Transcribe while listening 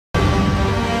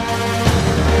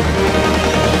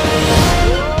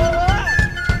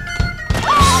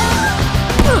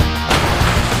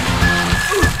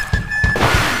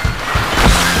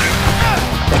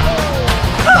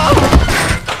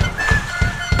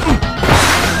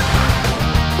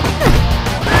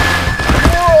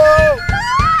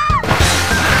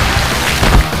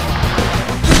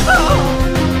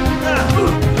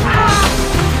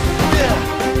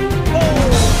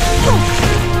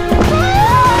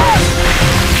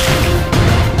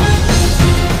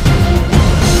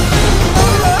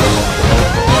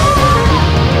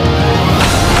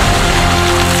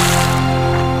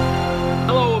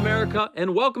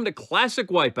and welcome to Classic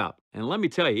Wipeout. And let me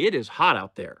tell you, it is hot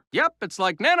out there. Yep, it's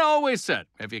like Nana always said.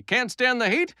 If you can't stand the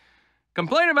heat,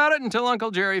 complain about it until Uncle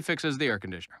Jerry fixes the air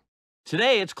conditioner.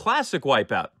 Today, it's Classic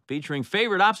Wipeout, featuring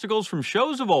favorite obstacles from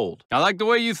shows of old. I like the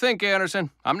way you think,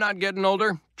 Anderson. I'm not getting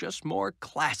older, just more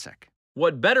classic.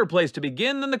 What better place to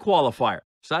begin than the qualifier,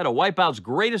 side of Wipeout's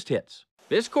greatest hits.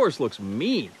 This course looks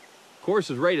mean. The course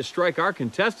is ready to strike our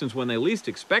contestants when they least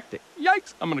expect it.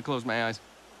 Yikes! I'm gonna close my eyes.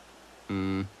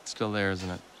 It's still there, isn't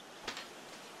it?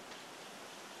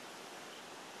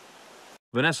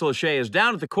 Vanessa Lachey is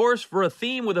down at the course for a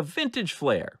theme with a vintage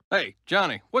flair. Hey,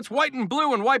 Johnny, what's white and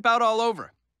blue and Wipeout all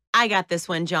over? I got this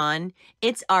one, John.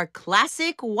 It's our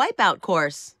classic Wipeout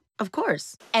course, of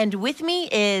course. And with me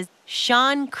is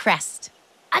Sean Crest.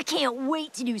 I can't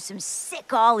wait to do some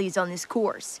sick ollies on this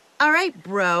course. All right,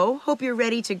 bro. Hope you're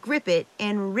ready to grip it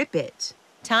and rip it.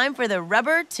 Time for the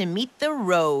rubber to meet the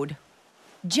road.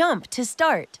 Jump to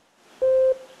start.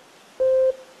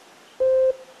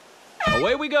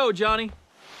 Away we go, Johnny.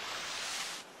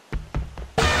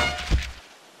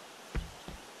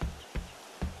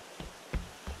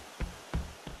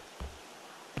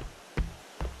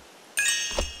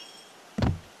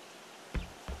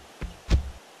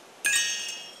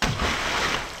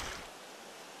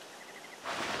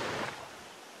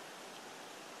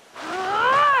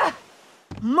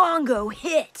 Mongo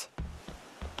hit.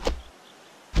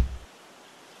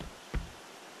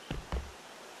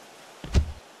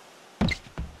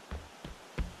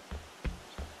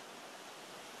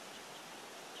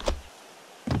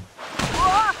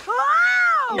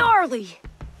 Gnarly.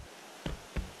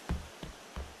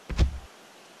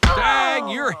 Dag,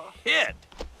 you're hit.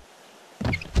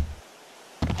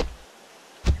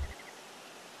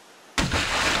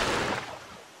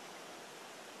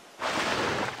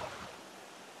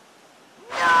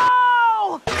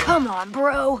 No! Come on,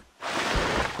 bro.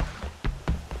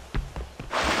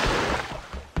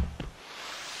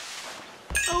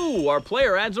 Oh, our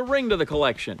player adds a ring to the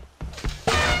collection.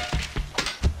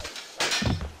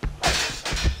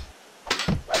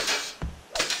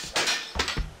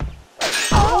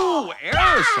 Oh,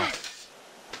 aerosol.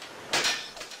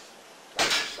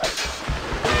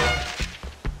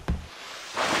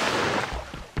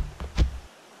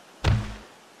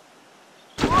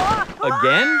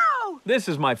 Again? This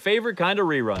is my favorite kind of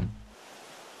rerun.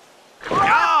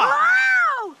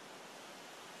 Yeah!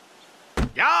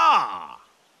 Yeah!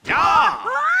 Yeah!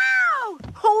 Wow!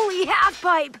 Holy half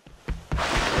pipe.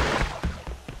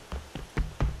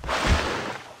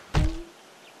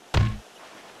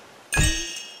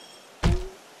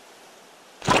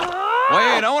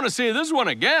 Wait, I want to see this one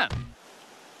again.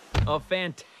 A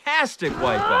fantastic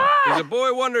wipeout. He's a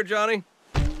boy wonder, Johnny.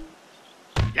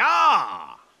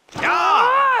 Yeah!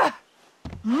 Yeah!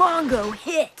 Mongo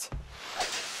hit.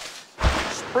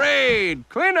 Sprayed.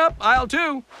 Clean up, aisle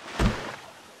 2.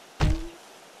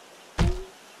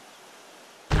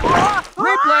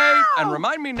 Replay, and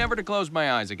remind me never to close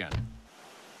my eyes again.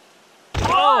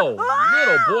 Oh,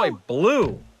 little boy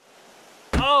blue.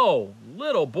 Oh,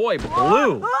 little boy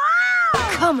blue.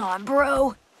 Come on,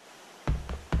 bro.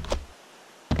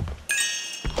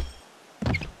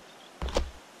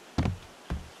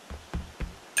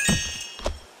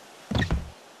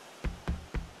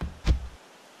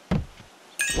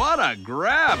 What a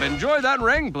grab. Enjoy that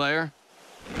ring, player.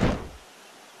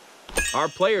 Our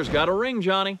player's got a ring,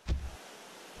 Johnny.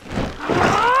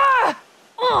 Oh,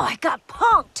 I got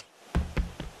punked.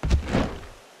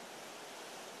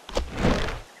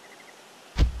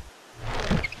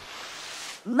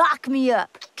 Lock me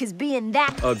up, 'cause being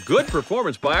that... A good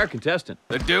performance by our contestant.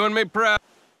 They're doing me proud.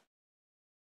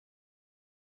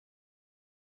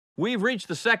 We've reached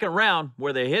the second round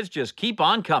where the hits just keep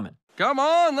on coming. Come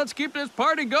on, let's keep this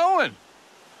party going.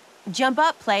 Jump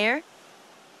up, player.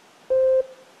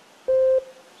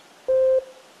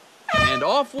 And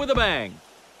off with a bang.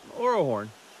 Or a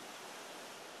horn.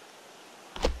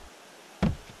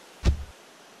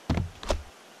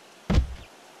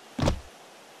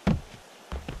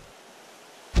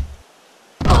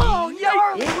 Oh,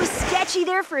 gnarly. It was sketchy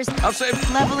there for his... I'll say...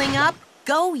 Leveling up,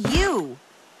 go you.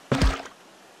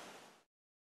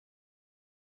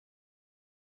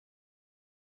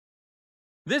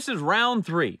 This is round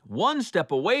 3, one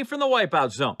step away from the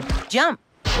wipeout zone. Jump.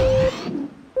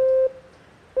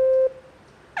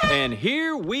 And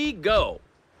here we go.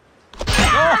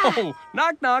 Oh,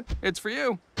 knock, knock. It's for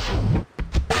you.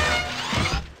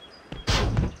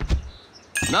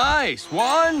 Nice.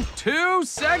 1, 2,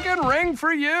 second ring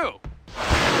for you.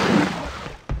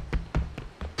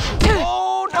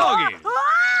 Oh, doggy.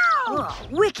 Oh,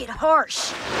 wicked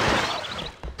harsh.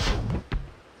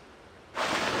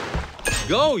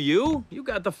 go, you. You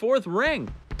got the 4th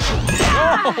ring.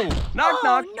 Oh, knock,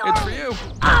 knock. no. It's for you.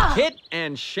 Hit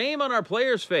and shame on our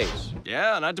player's face.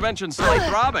 Yeah, not to mention slight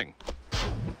throbbing.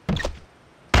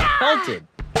 Pelted.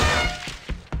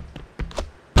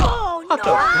 Oh, What the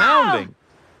no. pounding?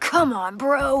 Come on,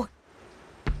 bro.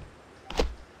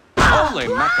 Holy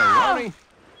macaroni.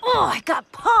 Oh, I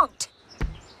got punked.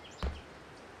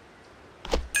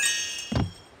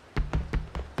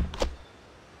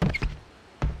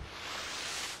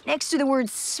 Next to the word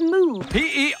smooth.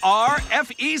 P-E-R-F-E-C-T.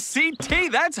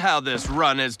 That's how this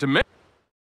run is to me.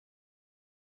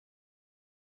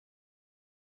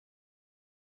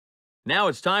 Now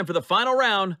it's time for the final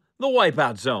round, the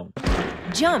Wipeout zone.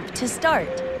 Jump to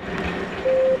start.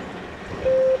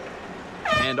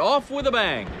 And off with a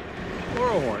bang. Or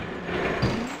a horn.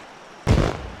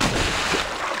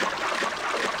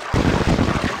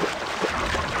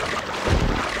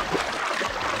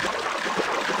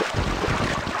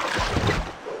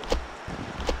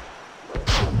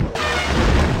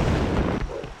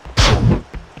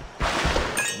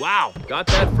 Wow, got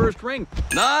that first ring.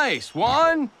 Nice.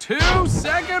 1, 2,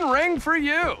 second ring for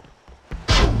you.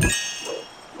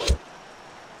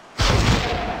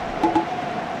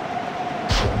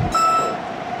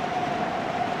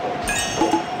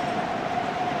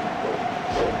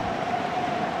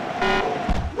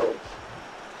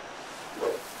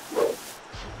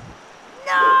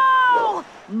 No!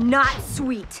 Not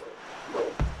sweet.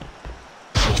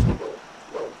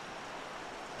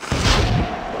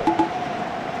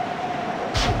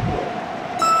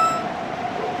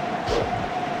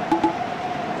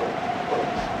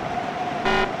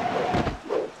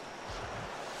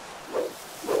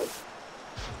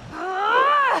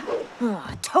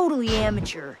 Totally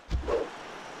amateur.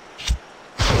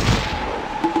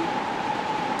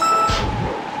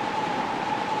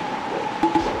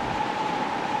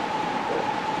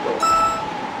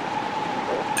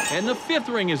 And the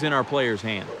 5th ring is in our player's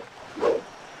hand.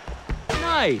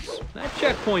 Nice. That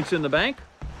checkpoint's in the bank.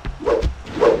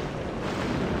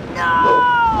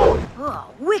 No!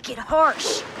 Oh, wicked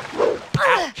harsh.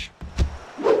 Ouch.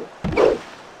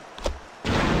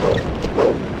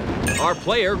 Our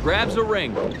player grabs a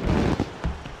ring.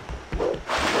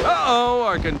 Uh-oh,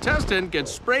 our contestant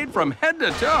gets sprayed from head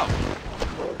to toe.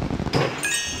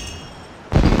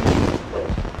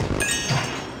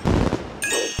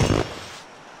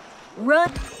 Run.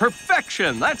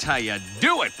 Perfection. That's how you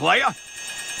do it, playa.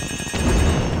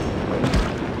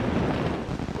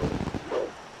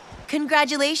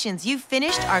 Congratulations, you've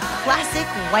finished our classic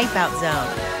Wipeout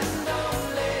zone.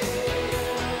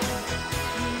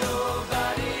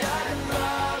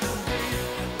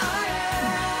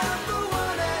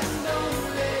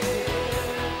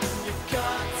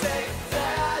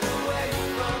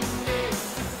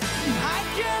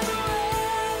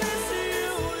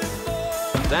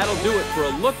 That'll do it for a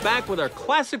look back with our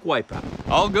classic Wipeout.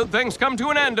 All good things come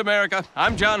to an end, America.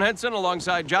 I'm John Henson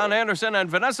alongside John Anderson and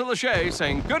Vanessa Lachey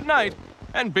saying good night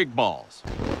and big balls.